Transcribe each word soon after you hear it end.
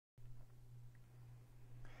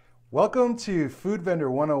Welcome to Food Vendor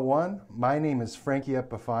 101. My name is Frankie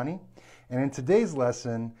Epifani, and in today's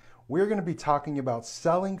lesson, we're going to be talking about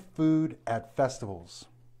selling food at festivals.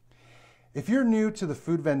 If you're new to the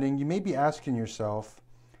food vending, you may be asking yourself,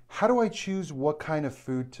 how do I choose what kind of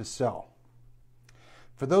food to sell?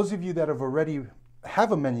 For those of you that already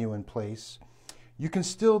have a menu in place, you can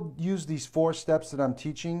still use these 4 steps that I'm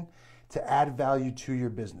teaching to add value to your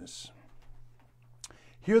business.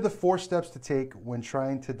 Here are the 4 steps to take when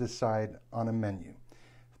trying to decide on a menu.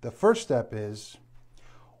 The first step is,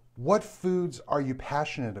 what foods are you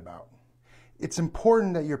passionate about? It's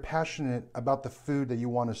important that you're passionate about the food that you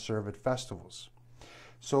want to serve at festivals.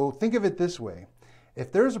 So think of it this way.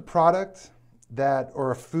 If there's a product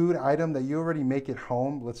or a food item that you already make at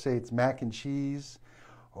home, let's say it's mac and cheese,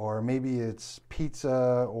 or maybe it's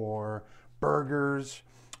pizza or burgers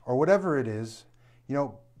or whatever it is,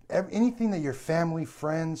 anything that your family,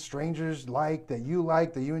 friends, strangers like, that you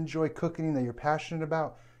enjoy cooking, that you're passionate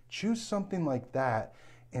about, choose something like that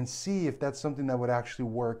and see if that's something that would actually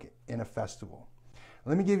work in a festival.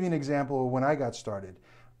 Let me give you an example of when I got started.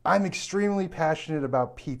 I'm extremely passionate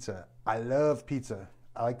about pizza. I love pizza.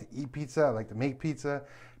 I like to eat pizza. I like to make pizza.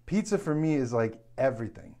 Pizza for me is like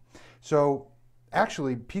everything. So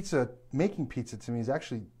actually, making pizza to me is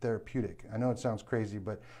actually therapeutic. I know it sounds crazy,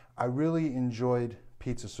 but I really enjoyed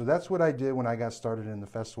pizza. So that's what I did when I got started in the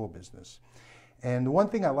festival business. And the one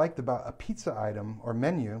thing I liked about a pizza item or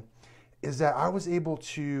menu is that I was able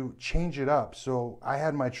to change it up. So I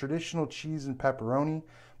had my traditional cheese and pepperoni,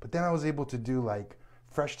 but then I was able to do like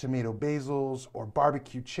fresh tomato basils or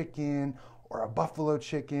barbecue chicken or a buffalo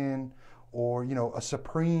chicken or a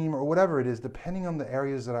supreme or whatever it is, depending on the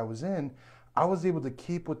areas that I was in. I was able to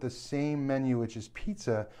keep with the same menu, which is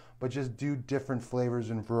pizza, but just do different flavors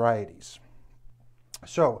and varieties.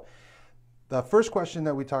 So the first question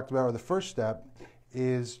that we talked about, or the first step,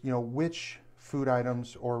 is which food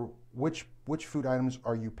items or which food items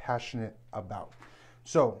are you passionate about?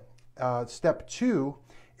 So step 2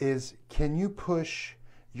 is, can you push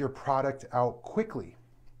your product out quickly?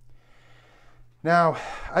 Now,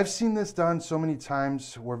 I've seen this done so many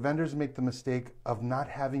times where vendors make the mistake of not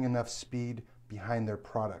having enough speed behind their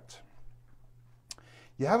product.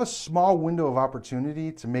 You have a small window of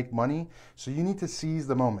opportunity to make money, so you need to seize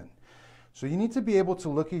the moment. So you need to be able to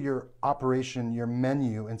look at your operation, your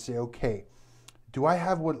menu, and say, okay, do I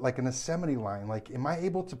have like an assembly line? Like, am I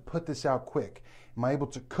able to put this out quick? Am I able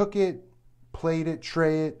to cook it, plate it,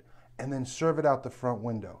 tray it, and then serve it out the front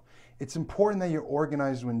window? It's important that you're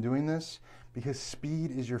organized when doing this, because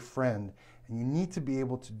speed is your friend, and you need to be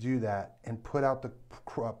able to do that and put out the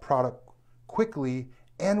product quickly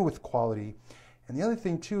and with quality. And the other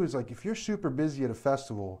thing too is, like, if you're super busy at a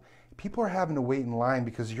festival, people are having to wait in line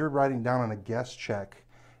because you're writing down on a guest check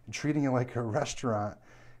and treating it like a restaurant.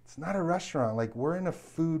 It's not a restaurant. Like, we're in a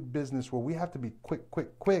food business where we have to be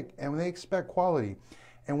quick, and they expect quality.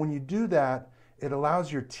 And when you do that, it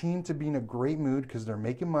allows your team to be in a great mood because they're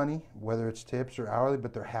making money, whether it's tips or hourly,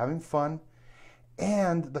 but they're having fun.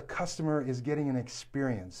 And the customer is getting an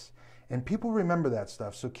experience. And people remember that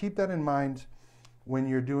stuff. So keep that in mind when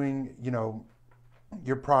you're doing,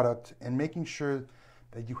 your product, and making sure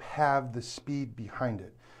that you have the speed behind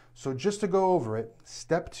it. So just to go over it,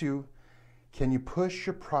 step 2, can you push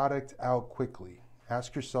your product out quickly?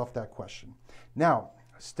 Ask yourself that question. Now,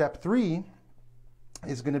 step 3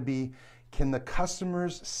 is going to be, can the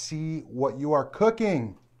customers see what you are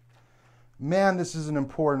cooking? Man, this is an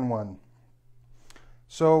important one.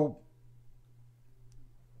 So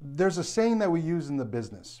there's a saying that we use in the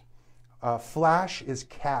business. Flash is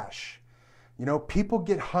cash. People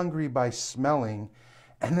get hungry by smelling,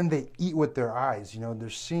 and then they eat with their eyes. They're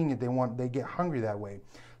seeing it, they get hungry that way.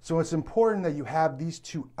 So it's important that you have these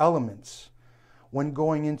 2 elements when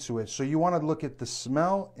going into it. So you want to look at the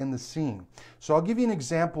smell and the seeing. So I'll give you an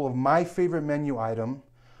example of my favorite menu item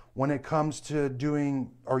when it comes to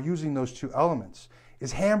doing or using those 2 elements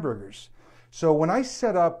is hamburgers. So when I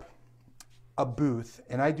set up a booth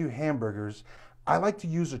and I do hamburgers, I like to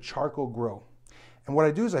use a charcoal grill. And what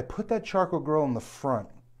I do is I put that charcoal grill in the front.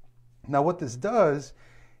 Now what this does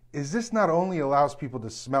is this not only allows people to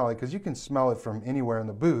smell it, because you can smell it from anywhere in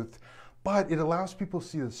the booth, but it allows people to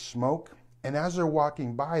see the smoke. And as they're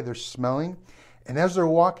walking by, they're smelling. And as they're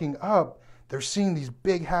walking up, they're seeing these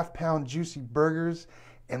big half-pound juicy burgers,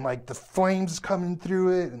 and like the flames coming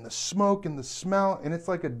through it, and the smoke and the smell, and it's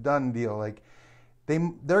like a done deal. Like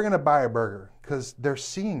they're gonna buy a burger because they're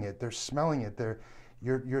seeing it, they're smelling it,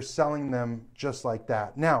 you're selling them just like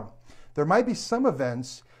that. Now, there might be some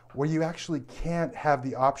events where you actually can't have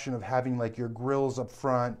the option of having like your grills up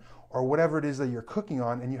front or whatever it is that you're cooking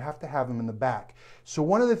on, and you have to have them in the back. So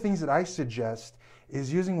one of the things that I suggest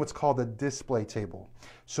is using what's called a display table.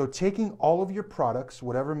 So taking all of your products,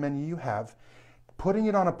 whatever menu you have, putting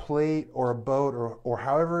it on a plate or a boat or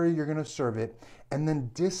however you're going to serve it, and then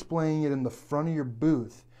displaying it in the front of your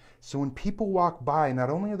booth. So when people walk by, not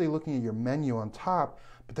only are they looking at your menu on top,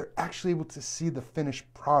 but they're actually able to see the finished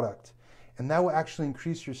product. And that will actually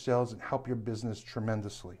increase your sales and help your business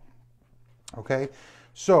tremendously. Okay,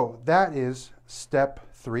 so that is step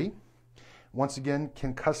 3. Once again,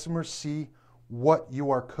 can customers see what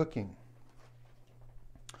you are cooking?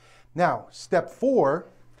 Now, step 4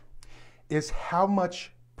 is how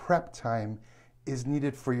much prep time is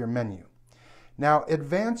needed for your menu. Now,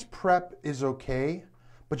 advanced prep is okay,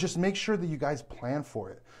 but just make sure that you guys plan for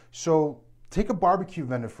it. So take a barbecue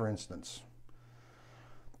vendor, for instance.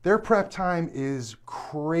 Their prep time is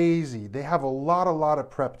crazy. They have a lot of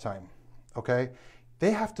prep time, okay?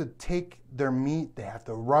 They have to take their meat, they have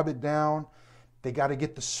to rub it down, they got to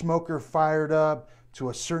get the smoker fired up to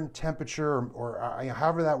a certain temperature or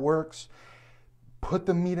however that works, put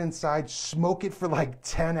the meat inside, smoke it for like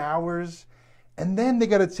 10 hours, and then they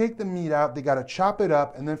got to take the meat out, they got to chop it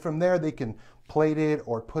up, and then from there they can plate it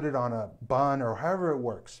or put it on a bun or however it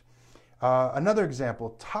works. Another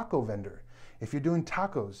example, taco vendor. If you're doing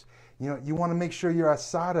tacos, you want to make sure your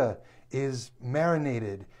asada is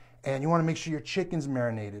marinated and you want to make sure your chicken's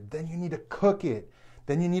marinated. Then you need to cook it.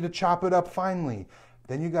 Then you need to chop it up finely.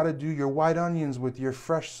 Then you got to do your white onions with your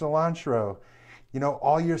fresh cilantro.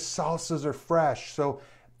 All your salsas are fresh. So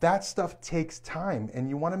that stuff takes time, and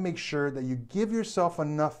you want to make sure that you give yourself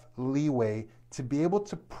enough leeway to be able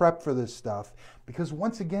to prep for this stuff, because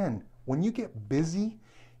once again, when you get busy,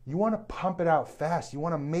 you want to pump it out fast. You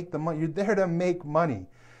want to make the money. You're there to make money.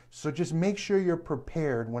 So just make sure you're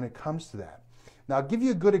prepared when it comes to that. Now, I'll give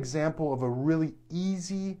you a good example of a really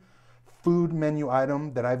easy food menu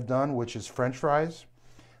item that I've done, which is French fries.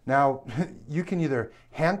 Now, you can either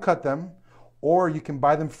hand cut them or you can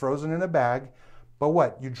buy them frozen in a bag. But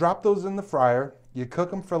what? You drop those in the fryer, you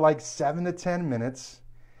cook them for like 7 to 10 minutes,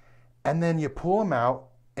 and then you pull them out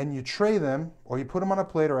and you tray them, or you put them on a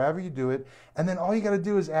plate, or however you do it, and then all you got to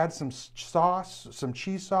do is add some sauce, some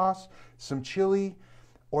cheese sauce, some chili,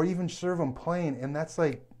 or even serve them plain, and that's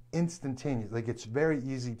like instantaneous. Like, it's very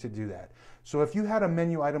easy to do that. So if you had a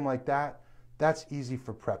menu item like that, that's easy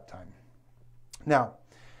for prep time. Now,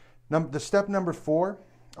 the step number 4,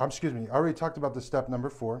 I already talked about the step number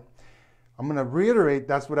 4. I'm going to reiterate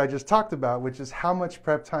that's what I just talked about, which is how much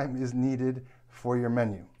prep time is needed for your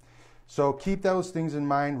menu. So keep those things in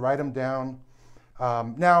mind, write them down.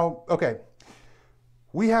 Now, okay,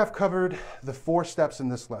 we have covered the 4 steps in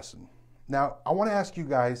this lesson. Now, I want to ask you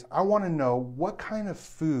guys, I want to know, what kind of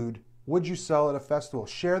food would you sell at a festival?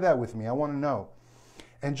 Share that with me. I want to know.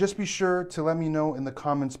 And just be sure to let me know in the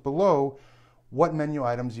comments below what menu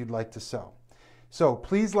items you'd like to sell. So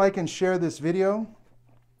please like and share this video,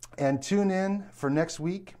 and tune in for next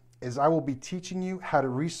week, as I will be teaching you how to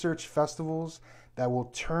research festivals that will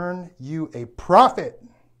turn you a profit.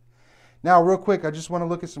 Now, real quick, I just want to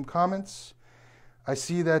look at some comments. I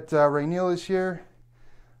see that Rainiel is here.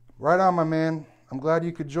 Right on, my man. I'm glad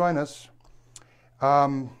you could join us.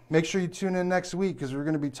 Make sure you tune in next week, because we're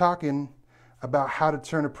going to be talking about how to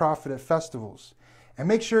turn a profit at festivals. And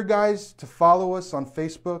make sure, guys, to follow us on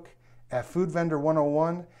Facebook at Food Vendor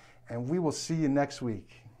 101, and we will see you next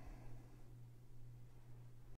week.